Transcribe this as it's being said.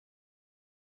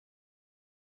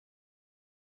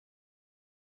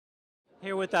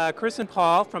Here with Chris and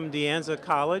Paul from DeAnza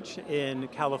College in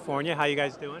California. How you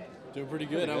guys doing? Doing pretty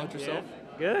good. How about yourself?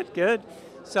 Yeah. Good, good.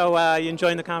 So you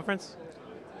enjoying the conference?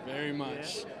 Very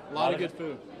much. Yeah. A lot of good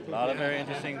food. A lot of very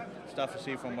interesting stuff to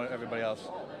see from everybody else.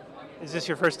 Is this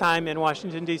your first time in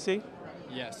Washington, D.C.?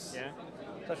 Yes. Yeah.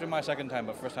 It's actually my second time,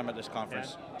 but first time at this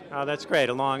conference. Yeah. Oh, that's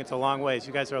great. It's a long ways.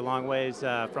 You guys are a long ways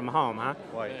from home, huh?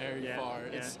 Quite. Very far.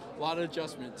 Yeah. It's a lot of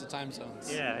adjustment to time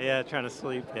zones. Yeah, trying to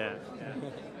sleep. Yeah.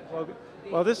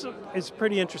 Well, this is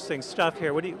pretty interesting stuff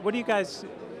here. What are you guys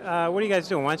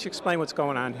doing? Why don't you explain what's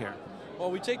going on here? Well,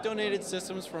 we take donated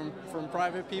systems from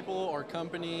private people or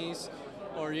companies,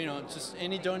 or just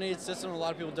any donated system. A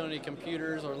lot of people donate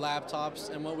computers or laptops,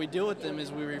 and what we do with them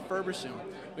is we refurbish them.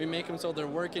 We make them so they're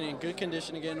working in good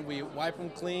condition again. We wipe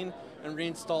them clean and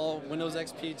reinstall Windows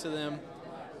XP to them,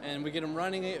 and we get them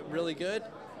running it really good.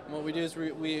 And what we do is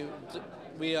we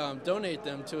donate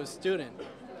them to a student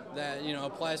that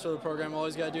applies for the program. All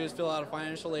he's got to do is fill out a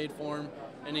financial aid form,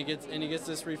 and he gets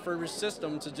this refurbished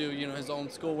system to do his own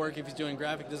schoolwork. If he's doing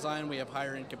graphic design, we have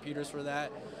higher-end computers for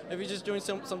that. If he's just doing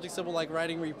something simple like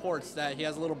writing reports that he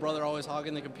has a little brother always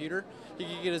hogging the computer, he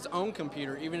can get his own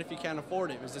computer even if he can't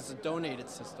afford it because it's a donated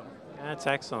system. That's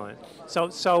excellent. So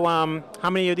how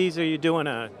many of these are you doing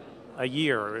a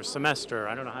year or a semester?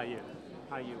 I don't know how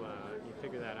you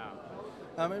figure that out.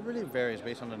 It really varies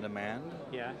based on the demand.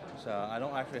 Yeah. So I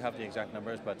don't actually have the exact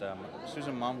numbers, but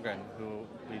Susan Momgren, who will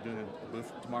be doing a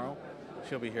booth tomorrow,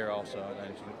 she'll be here also,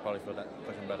 and she can probably feel that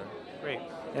question better. Great.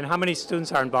 And how many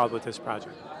students are involved with this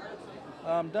project?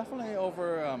 Definitely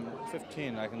over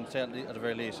 15, I can say at the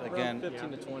very least. Again, around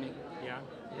 15 to 20. Yeah.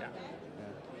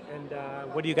 And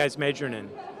what are you guys majoring in?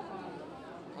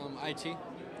 IT. IT.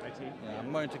 yeah,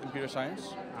 I'm going to computer science.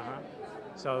 Uh-huh.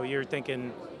 So you're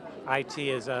thinking IT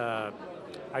is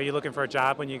are you looking for a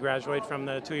job when you graduate from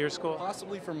the 2-year school?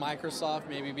 Possibly for Microsoft,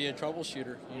 maybe be a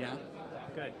troubleshooter. Yeah.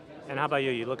 Good. And how about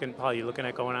you? Paul, you looking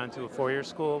at going on to a 4-year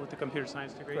school with the computer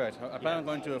science degree? Correct. I plan on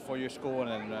going to a 4-year school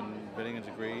and then getting a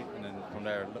degree, and then from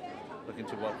there look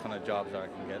into what kind of jobs I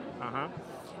can get. Uh-huh.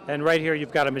 And right here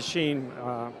you've got a machine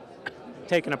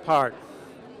taken apart.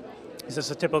 Is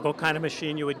this a typical kind of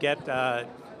machine you would get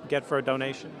for a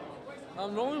donation?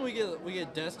 Normally we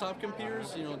get desktop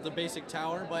computers, the basic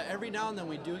tower, but every now and then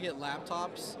we do get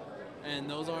laptops, and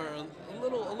those are a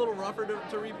little rougher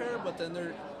to repair, but then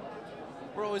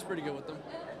we're always pretty good with them.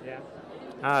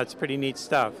 Yeah. It's pretty neat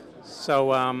stuff.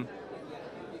 So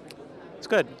it's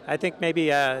good. I think maybe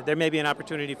there may be an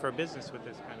opportunity for a business with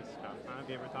this kind of stuff. Huh? Have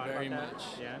you ever thought about that? Very much.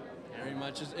 Yeah. Very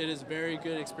much. It is very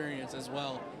good experience as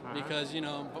well, because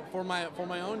for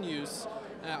my own use.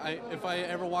 If I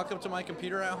ever walk up to my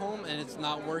computer at home and it's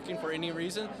not working for any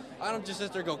reason, I don't just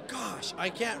sit there and go, gosh,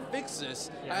 I can't fix this.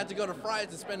 I had to go to Fry's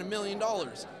and spend $1 million.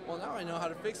 Well, now I know how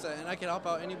to fix that, and I can help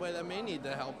out anybody that may need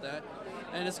to help that.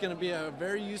 And it's going to be a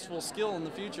very useful skill in the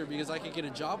future because I could get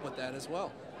a job with that as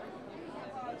well.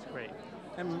 That's great.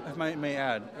 And if I may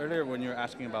add, earlier when you were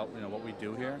asking about what we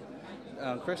do here,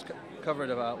 Chris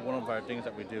covered about one of our things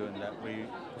that we do, and that we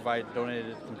provide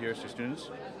donated computers to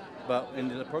students. But in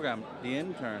the program, the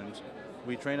interns,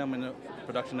 we train them in a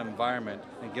production environment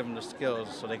and give them the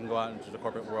skills so they can go out into the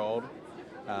corporate world.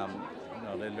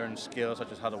 They learn skills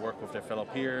such as how to work with their fellow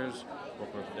peers,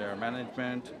 work with their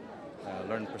management,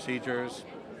 learn procedures.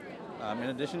 In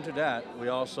addition to that, we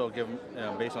also give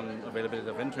them, based on availability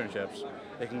of internships,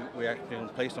 we actually can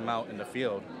place them out in the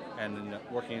field, and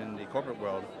working in the corporate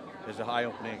world is a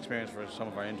eye-opening experience for some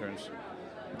of our interns.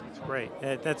 That's great.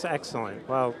 That's excellent.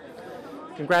 Well,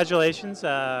 congratulations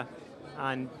on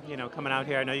coming out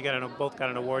here. I know you both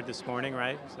got an award this morning,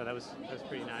 right? So that was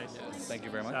pretty nice. Yes. Thank you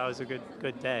very much. So that was a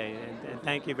good day, and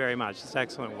thank you very much. It's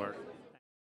excellent work.